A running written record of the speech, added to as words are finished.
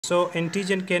So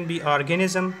antigen can be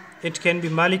organism, it can be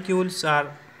molecules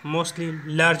or mostly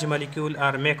large molecule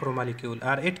or macromolecule,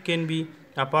 or it can be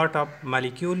a part of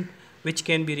molecule which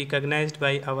can be recognized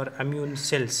by our immune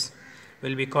cells,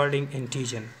 will be called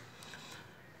antigen.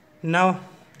 Now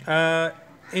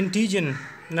antigen,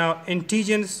 now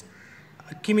antigens,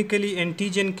 chemically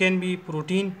antigen can be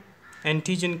protein,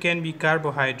 antigen can be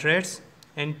carbohydrates,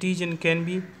 antigen can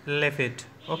be lipid.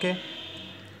 Okay,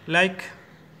 like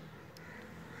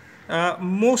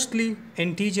mostly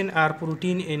antigen are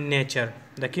protein in nature.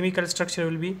 The chemical structure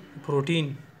will be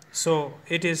protein. So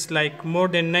it is like more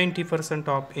than 90%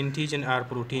 of antigen are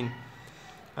protein.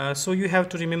 So you have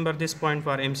to remember this point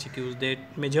for MCQs,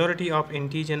 that majority of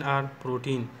antigen are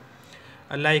protein.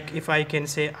 Like if I can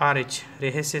say RH,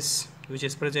 rhesus, which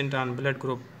is present on blood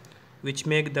group, which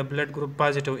make the blood group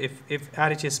positive. If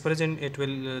RH is present, it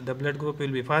will the blood group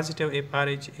will be positive. If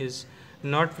RH is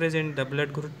not present, the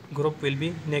blood group will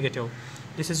be negative.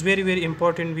 This is very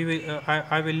important.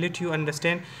 I will let you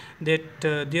understand that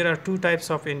there are two types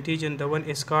of antigen. The one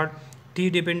is called T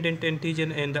dependent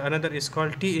antigen and the another is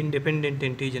called T independent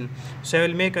antigen. So I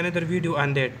will make another video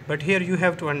on that, but here you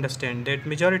have to understand that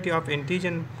majority of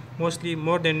antigen, mostly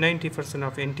more than 90%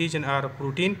 of antigen are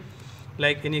protein,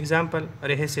 like in example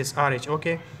rhesus RH.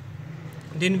 Okay,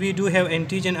 then we do have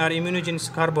antigen or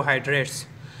immunogens carbohydrates.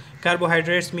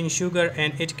 Carbohydrates mean sugar,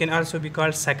 and it can also be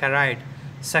called saccharide.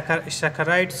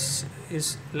 Saccharides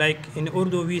is like in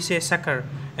Urdu we say sakar,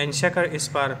 and shakar is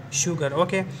for sugar.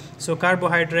 Okay, so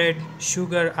carbohydrate,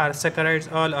 sugar or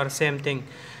saccharides all are same thing.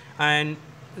 And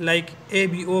like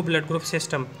ABO blood group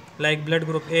system, like blood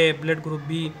group A, blood group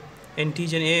B,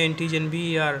 antigen A, antigen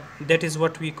B, or that is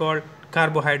what we call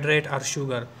carbohydrate or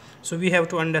sugar. So we have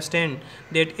to understand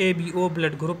that ABO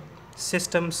blood group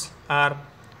systems are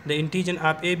the antigen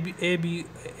of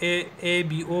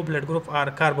ABO blood group are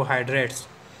carbohydrates,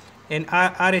 and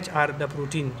RH are the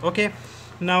protein. Okay,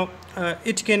 now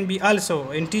it can be also,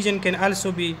 antigen can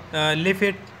also be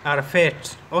lipid or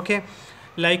fat. Okay,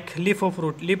 like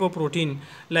lipoprotein.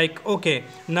 Like, okay,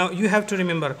 now you have to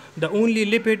remember the only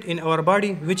lipid in our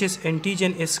body which is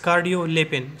antigen is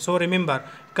cardiolipin. So remember,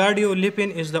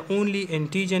 cardiolipin is the only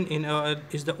antigen in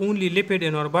is the only lipid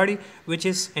in our body which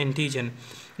is antigen.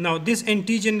 Now this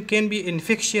antigen can be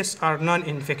infectious or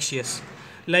non-infectious.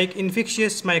 Like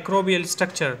infectious microbial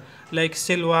structure like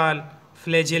cell wall,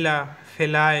 flagella,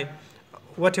 villi,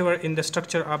 whatever in the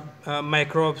structure of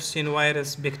microbes in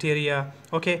virus, bacteria.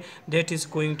 Okay, that is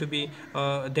going to be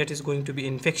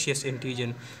infectious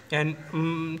antigen. And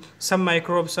some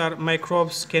microbes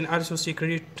can also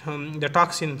secrete the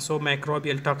toxin, so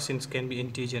microbial toxins can be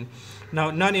antigen.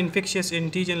 Now non-infectious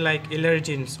antigen like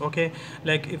allergens. Okay,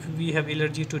 like if we have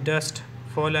allergy to dust,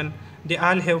 pollen, they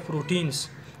all have proteins,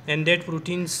 and that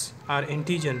proteins are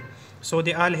antigen. So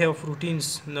they all have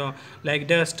proteins, like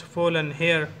dust, pollen,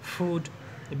 hair, food,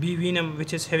 bee venom,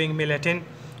 which is having melatonin,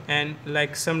 and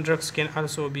like some drugs can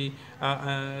also be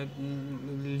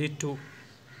lead to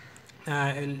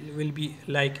will be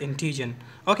like antigen.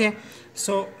 Okay,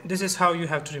 so this is how you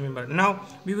have to remember. Now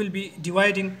we will be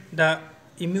dividing the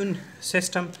immune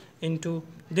system into,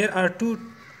 there are two.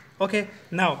 Okay,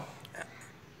 now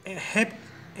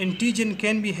antigen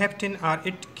can be hapten or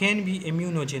it can be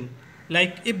immunogen.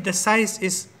 Like if the size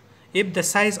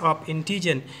of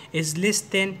antigen is less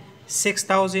than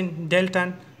 6000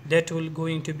 dalton, that will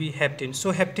going to be hapten.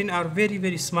 So hapten are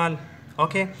very small.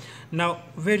 Okay, now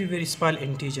very small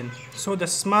antigen. So the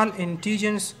small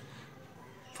antigens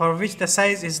for which the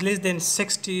size is less than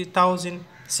 6000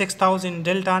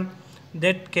 dalton,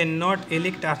 that cannot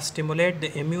elect or stimulate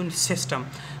the immune system.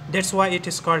 That's why it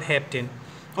is called hapten.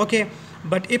 Okay,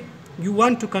 but if you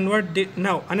want to convert the,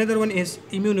 now another one is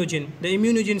immunogen. The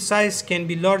immunogen size can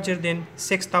be larger than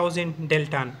 6000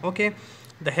 dalton. Okay,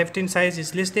 the hapten size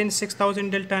is less than 6000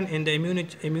 dalton, and the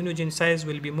immunogen size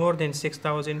will be more than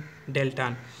 6000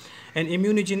 dalton. And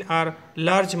immunogen are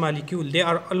large molecule. They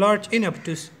are large enough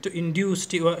to induce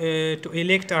to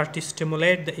elect or to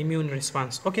stimulate the immune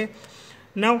response. Okay,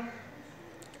 now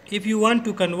if you want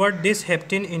to convert this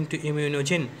hapten into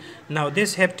immunogen, now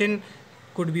this hapten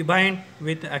could be bind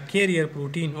with a carrier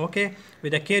protein. Okay,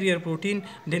 with a carrier protein,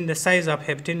 then the size of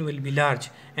hapten will be large,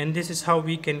 and this is how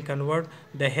we can convert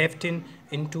the hapten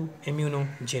into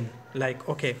immunogen. Like,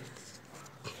 okay,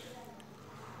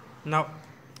 now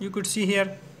you could see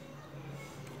here,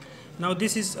 now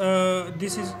this is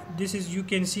you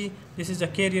can see this is a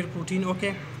carrier protein.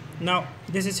 Okay, now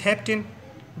this is hapten.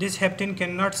 This hapten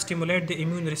cannot stimulate the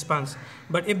immune response,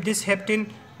 but if this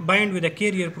hapten bind with a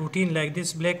carrier protein, like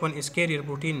this black one is carrier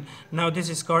protein, now this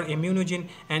is called immunogen,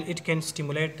 and it can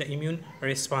stimulate the immune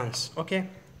response. Okay,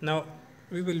 now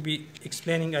we will be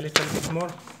explaining a little bit more.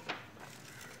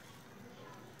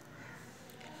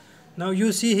 Now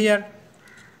you see here,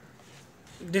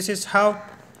 this is how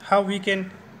we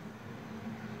can,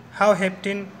 how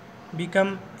hapten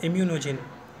become immunogen.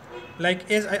 Like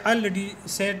as I already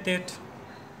said that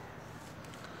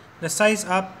the size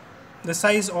of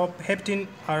hapten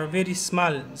are very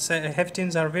small.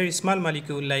 Haptens are very small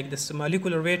molecule, like this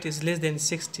molecular weight is less than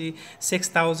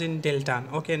 66,000 dalton.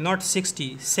 Okay, not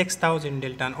 66,000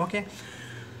 dalton. Okay,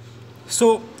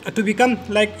 so to become,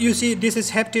 like you see, this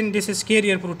is hapten, this is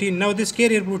carrier protein. Now this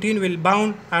carrier protein will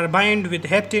bind with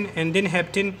hapten, and then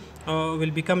hapten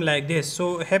will become like this.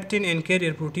 So hapten and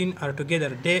carrier protein are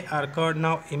together. They are called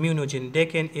now immunogen. They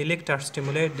can elect or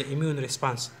stimulate the immune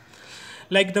response.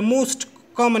 Like the most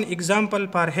common example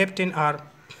for hapten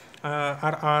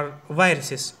are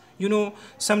viruses. You know,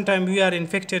 sometimes we are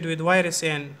infected with virus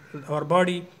and our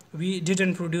body, we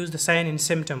didn't produce the sign and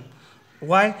symptom.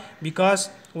 Why? Because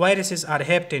viruses are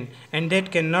hapten and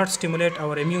that cannot stimulate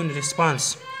our immune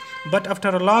response. But after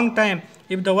a long time,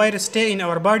 if the virus stay in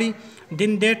our body,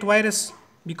 then that virus,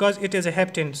 because it is a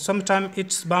hapten, sometimes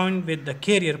it's bound with the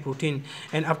carrier protein,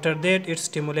 and after that it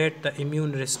stimulates the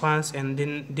immune response, and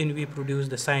then we produce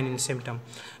the sign and symptom.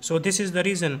 So this is the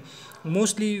reason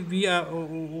mostly we are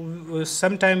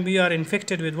sometimes we are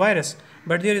infected with virus,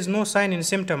 but there is no sign and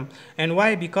symptom. And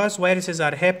why? Because viruses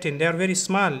are hapten, they are very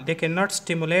small, they cannot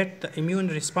stimulate the immune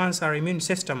response or immune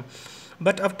system.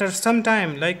 But after some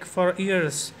time, like for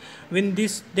years, when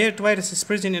that virus is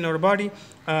present in our body,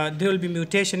 there will be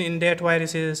mutation in that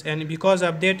viruses, and because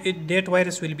of that, that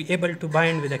virus will be able to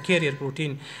bind with a carrier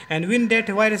protein. And when that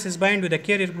virus is bind with a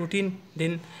carrier protein,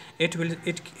 then it will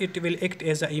act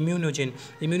as an immunogen.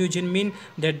 Immunogen mean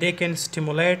that they can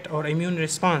stimulate our immune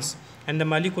response, and the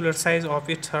molecular size of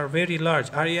it are very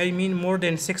large. I mean more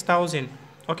than 6,000.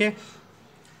 Okay.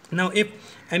 Now, if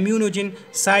immunogen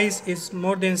size is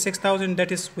more than 6,000,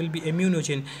 that is will be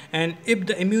immunogen, and if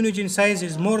the immunogen size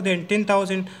is more than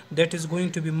 10,000, that is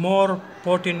going to be more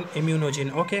potent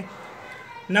immunogen. Okay.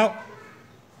 Now,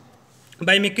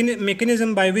 by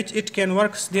mechanism by which it can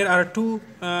work, there are two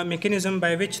mechanisms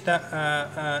by which the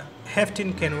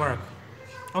hapten can work.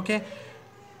 Okay.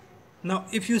 Now,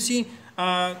 if you see,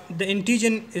 the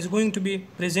antigen is going to be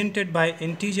presented by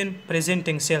antigen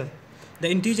presenting cell. The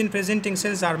antigen presenting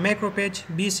cells are macrophage,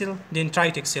 B cell,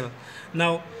 dendritic cell.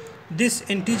 Now, this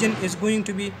antigen is going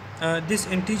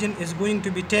to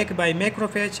be taken by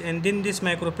macrophage, and then this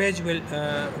macrophage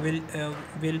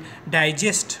will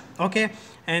digest. Okay,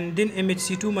 and then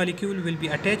MHC2 molecule will be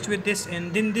attached with this,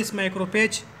 and then this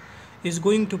macrophage is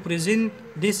going to present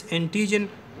this antigen,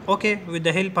 okay, with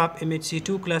the help of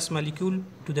MHC2 class molecule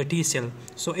to the T cell.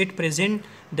 So it present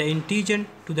the antigen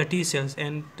to the T cells,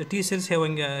 and the T cells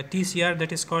having a TCR,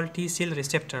 that is called T cell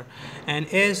receptor. And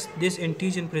as this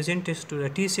antigen presented to the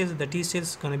T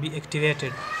cells gonna be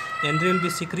activated, and there will be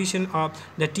secretion of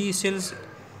the T cells.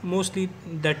 Mostly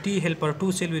the T helper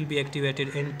 2 cell will be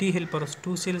activated, and T helper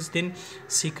 2 cells then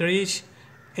secrete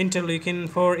interleukin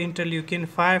 4, interleukin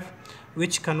 5,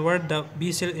 which convert the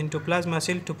B cell into plasma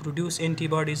cell to produce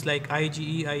antibodies like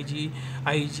IgE, IgE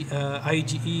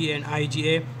and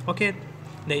IgA. Okay,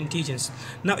 the antigens.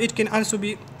 Now it can also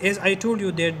be, as I told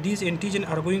you, that these antigens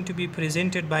are going to be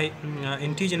presented by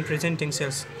antigen presenting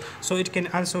cells, so it can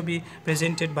also be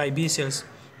presented by B cells.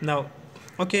 Now,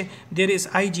 okay, there is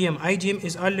IgM. IgM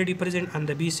is already present on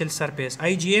the B cell surface.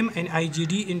 IgM and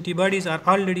IgD antibodies are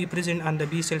already present on the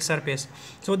B cell surface.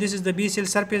 So this is the B cell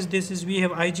surface. This is, we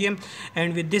have IgM,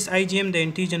 and with this IgM the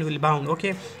antigen will bound.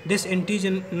 Okay, this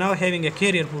antigen now having a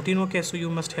carrier protein. Okay, so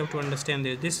you must have to understand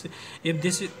this. If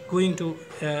this is going to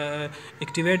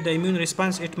activate the immune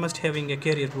response, it must having a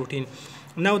carrier protein.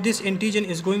 Now this antigen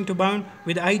is going to bound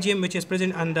with IgM, which is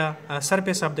present on the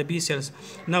surface of the B cells.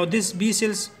 Now this B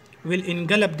cells will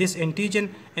engulf this antigen,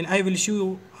 and I will show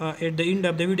you at the end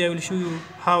of the video. I will show you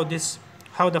how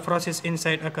the process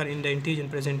inside occur in the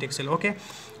antigen presenting cell. Okay,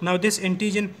 now this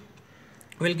antigen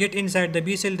will get inside the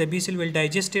B cell will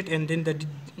digest it, and then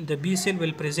the B cell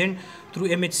will present through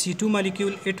MHC2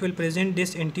 molecule. It will present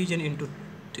this antigen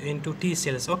into T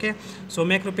cells. Okay, so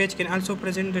macrophage can also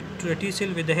present it to the T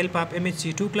cell with the help of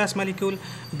MHC2 class molecule.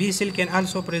 B cell can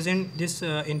also present this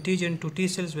antigen to T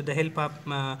cells with the help of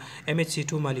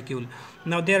MHC2 molecule.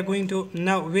 Now they are going to,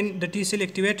 now when the T cell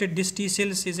activated, this T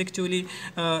cells is actually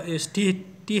is T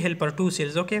helper 2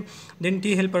 cells. Okay, then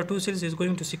T helper 2 cells is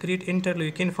going to secrete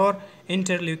interleukin 4,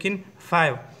 interleukin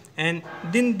 5, and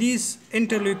then these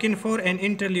interleukin 4 and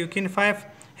interleukin 5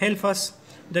 help us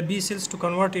the B cells to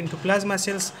convert into plasma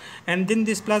cells, and then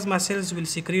these plasma cells will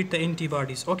secrete the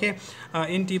antibodies. Okay,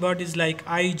 antibodies like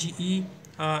IgE,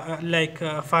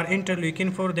 for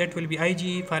interleukin 4 that will be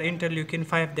IgE, for interleukin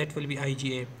 5 that will be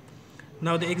IgA.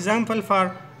 Now the example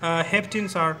for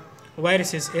heptins are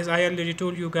viruses, as I already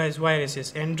told you guys,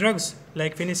 viruses, and drugs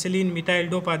like penicillin, methyl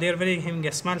dopa, they are very having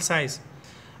a small size,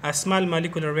 a small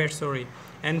molecular weight, sorry,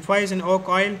 and poison oak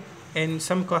oil and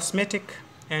some cosmetic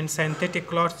and synthetic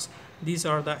cloths. These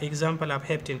are the example of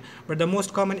heptin, but the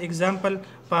most common example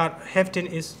for heptin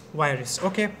is virus.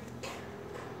 Okay,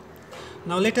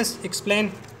 now let us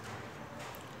explain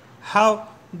how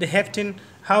the heptin,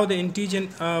 how the antigen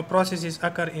processes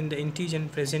occur in the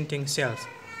antigen presenting cells.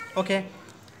 Okay,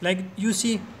 like you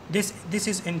see, this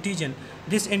is antigen.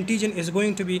 This antigen is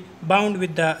going to be bound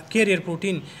with the carrier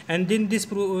protein, and then this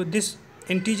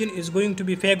antigen is going to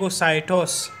be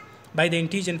phagocytosed by the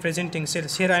antigen presenting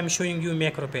cells. Here I am showing you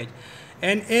macrophage,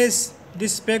 and as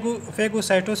this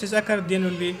phagocytosis occurs, then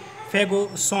will be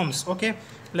phagosomes. Okay,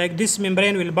 like this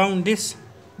membrane will bound this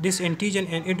antigen,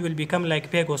 and it will become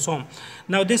like phagosome.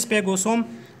 Now this phagosome,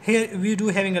 here we do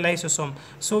having a lysosome.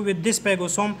 So with this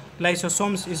phagosome,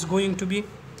 lysosome is going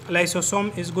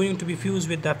to be fused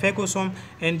with the phagosome,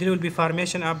 and there will be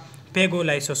formation of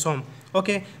phagolysosome.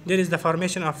 Okay, there is the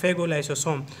formation of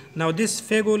phagolysosome. Now this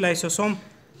phagolysosome,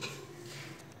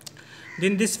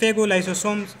 then this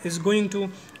phagolysosome is going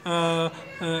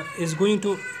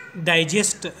to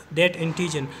digest that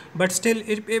antigen, but still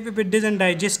if it doesn't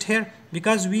digest here,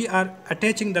 because we are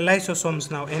attaching the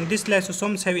lysosomes now, and these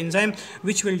lysosomes have enzyme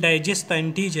which will digest the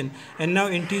antigen, and now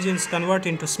antigens convert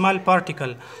into small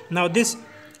particle. Now this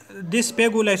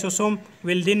phagolysosome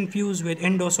will then fuse with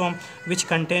endosome, which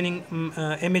containing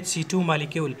MHC2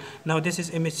 molecule. Now this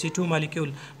is MHC2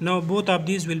 molecule. Now both of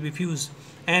these will be fused,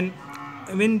 and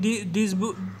when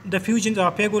the fusions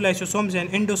of phagolysosomes and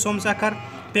endosomes occur,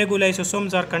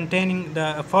 phagolysosomes are containing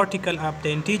the particle of the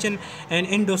antigen, and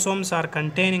endosomes are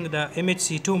containing the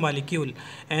MHC2 molecule,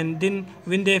 and then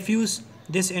when they fuse,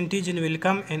 this antigen will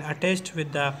come and attached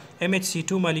with the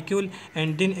MHC2 molecule,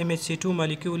 and then MHC2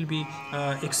 molecule will be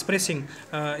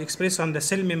expressed on the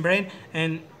cell membrane,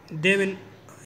 and they will